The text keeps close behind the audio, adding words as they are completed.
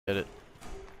Get it.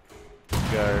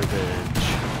 Garbage.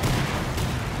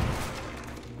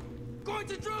 Going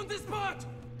to drone this spot!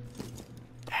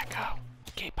 Echo,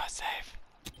 keep us safe.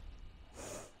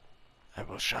 I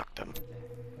will shock them.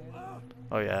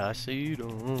 Oh yeah, I see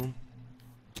them.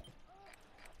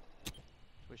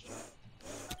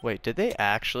 Wait, did they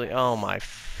actually? Oh my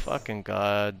fucking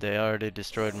god, they already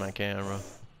destroyed my camera.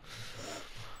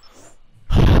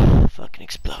 Fucking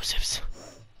explosives.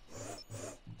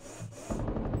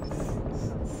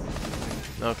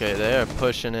 Okay, they are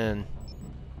pushing in.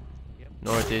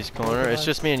 Northeast corner. It's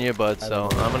just me and you, bud, so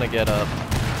I'm gonna get up.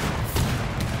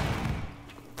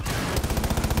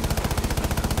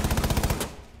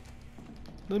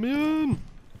 Let me in!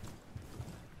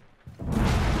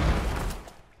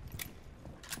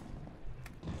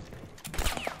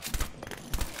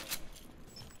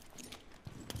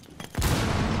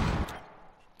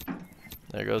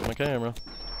 There goes my camera.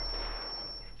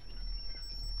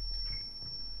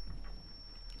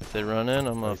 If they run in,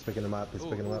 I'm gonna picking them up. He's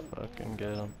picking them up. Fucking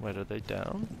get them. Wait, are they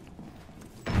down?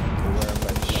 They're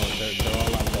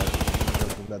all up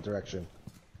there. In that direction.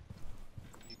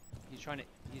 He's trying to.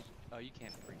 Oh, you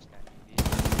can't freeze that.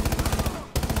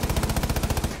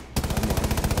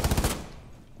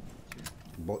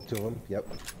 Both two of them. Yep.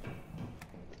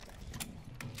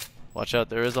 Watch out,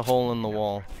 there is a hole in the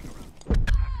wall.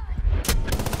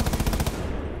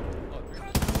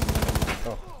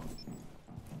 Oh.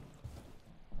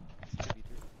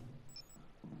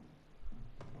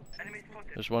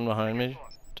 There's one behind me,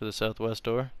 to the southwest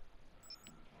door.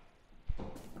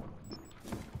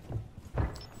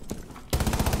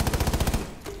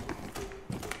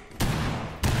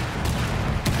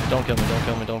 Don't kill me, don't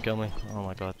kill me, don't kill me. Oh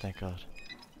my god, thank god.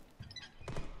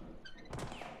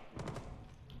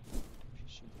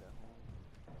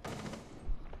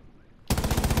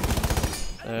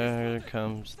 There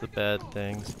comes the bad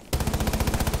things.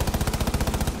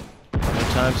 How many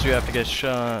times do you have to get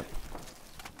shot?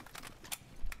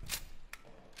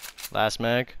 Last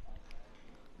mag.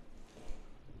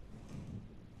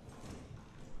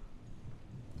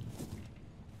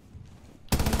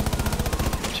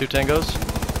 Two tangos.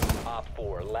 Op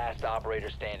 4, last operator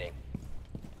standing.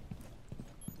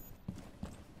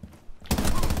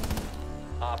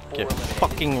 Op 4 Get eliminated.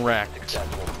 fucking wrecked.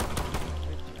 Successful.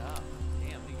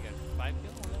 Damn, you got 5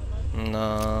 kills on that one?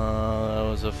 No, that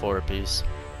was a 4-piece.